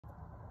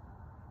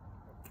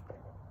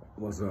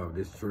What's up?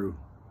 This true.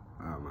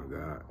 Oh my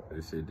God,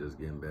 this shit just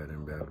getting better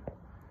and better.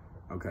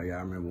 Okay,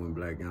 y'all remember when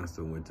Black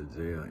Youngsta went to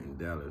jail in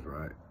Dallas,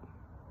 right?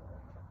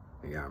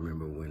 And y'all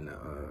remember when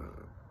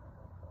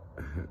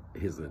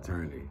his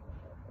attorney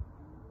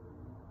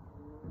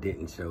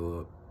didn't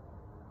show up?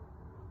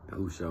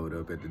 Who showed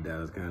up at the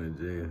Dallas County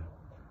Jail?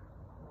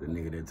 The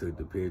nigga that took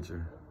the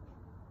picture.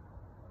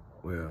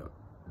 Well,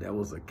 that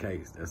was a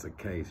case. That's a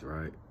case,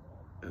 right?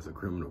 That's a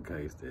criminal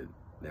case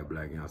that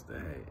Black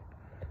Youngsta had.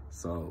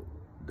 So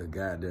the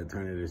guy, the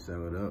attorney that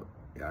showed up,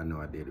 y'all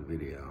know I did a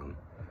video on him.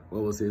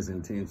 What was his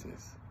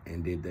intentions?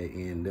 And did they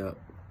end up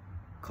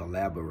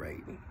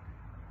collaborating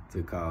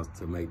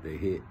to make the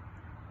hit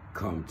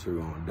come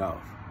true on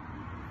Dolph?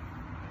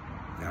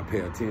 Now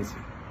pay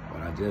attention.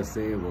 What I just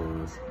said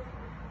was,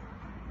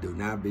 do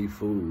not be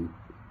fooled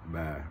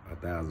by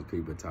 1,000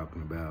 people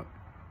talking about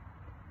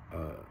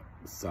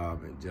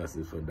solving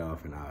justice for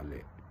Dolph and all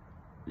that.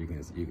 You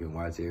can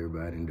watch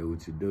everybody and do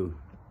what you do,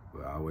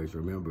 but always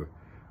remember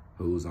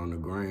who's on the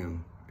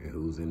ground and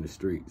who's in the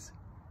streets.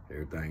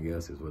 Everything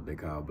else is what they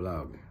call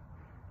blogging.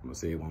 I'm gonna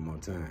say it one more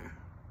time.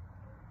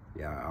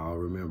 Y'all all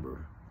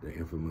remember the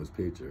infamous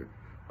picture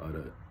of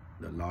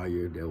the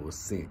lawyer that was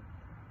sent,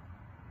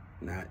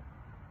 not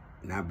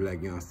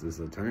Black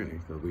Youngsta's attorney,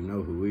 because we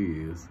know who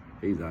he is.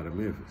 He's out of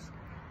Memphis,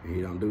 and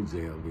he don't do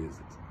jail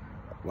visits.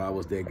 Why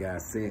was that guy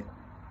sent,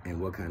 and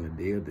what kind of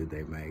deal did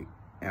they make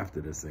after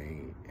the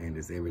scene? And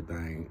is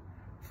everything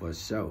for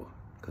show?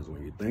 Because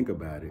when you think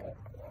about it,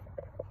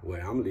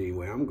 where I'm leading,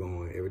 where I'm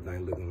going,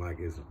 everything looking like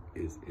it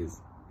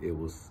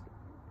was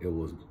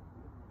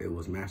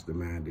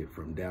masterminded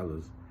from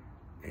Dallas,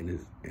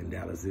 and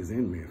Dallas is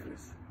in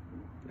Memphis.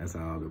 That's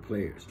all the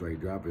players. Straight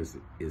drop is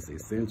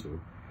essential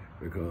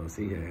because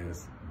he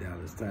has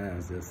Dallas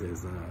ties. That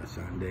says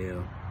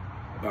Shondell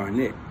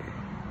Barnett.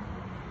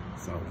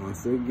 So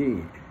once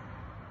again,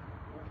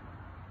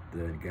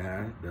 the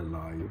guy, the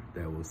lawyer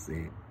that was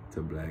sent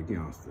to Black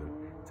Youngsta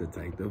to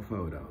take the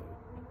photo,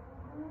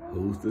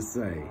 who's to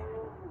say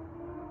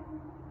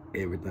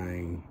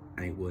everything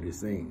ain't what it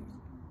seems?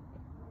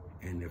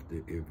 And if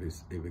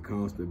it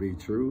comes to be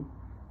true,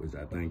 which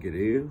I think it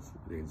is,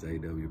 then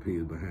JWP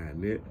is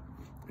behind it,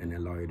 and the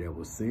lawyer that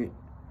was sent,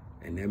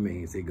 and that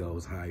means he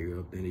goes higher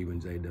up than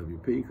even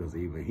JWP, because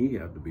even he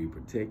have to be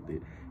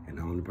protected, and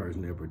the only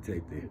person that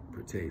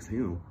protects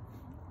him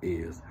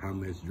is how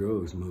much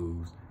drugs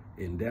moves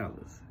in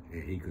Dallas,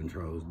 and he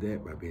controls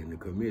that by being the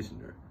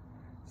commissioner.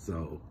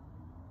 So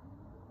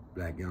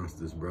Black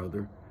Youngsta's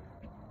brother,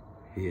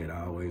 he had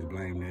always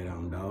blamed that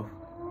on Dolph,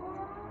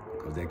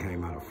 because that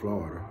came out of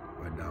Florida,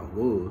 where Dolph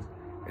was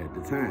at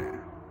the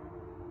time.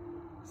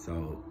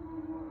 So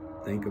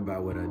think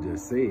about what I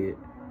just said,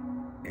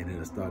 and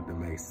it'll start to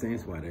make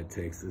sense why that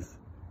Texas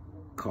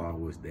car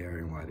was there,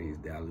 and why these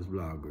Dallas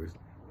bloggers,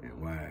 and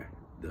why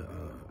the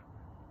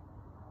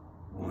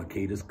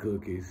Makita's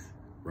Cookies,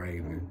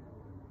 Raven,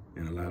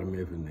 and a lot of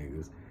Memphis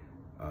niggas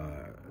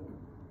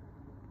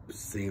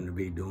seem to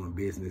be doing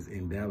business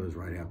in Dallas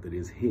right after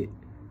this hit.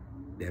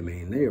 That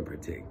means they're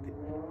protected.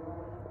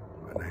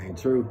 But that ain't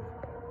true.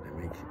 Let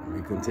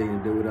me continue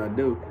to do what I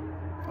do.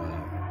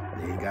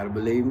 You ain't gotta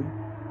believe me.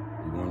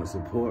 You wanna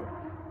support?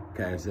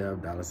 Cash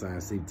App,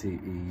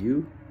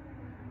 $CTEU,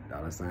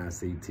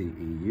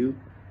 $CTEU.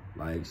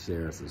 Like,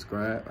 share,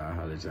 subscribe. I'll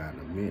holler at y'all in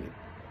a minute.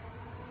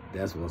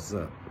 That's what's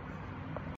up.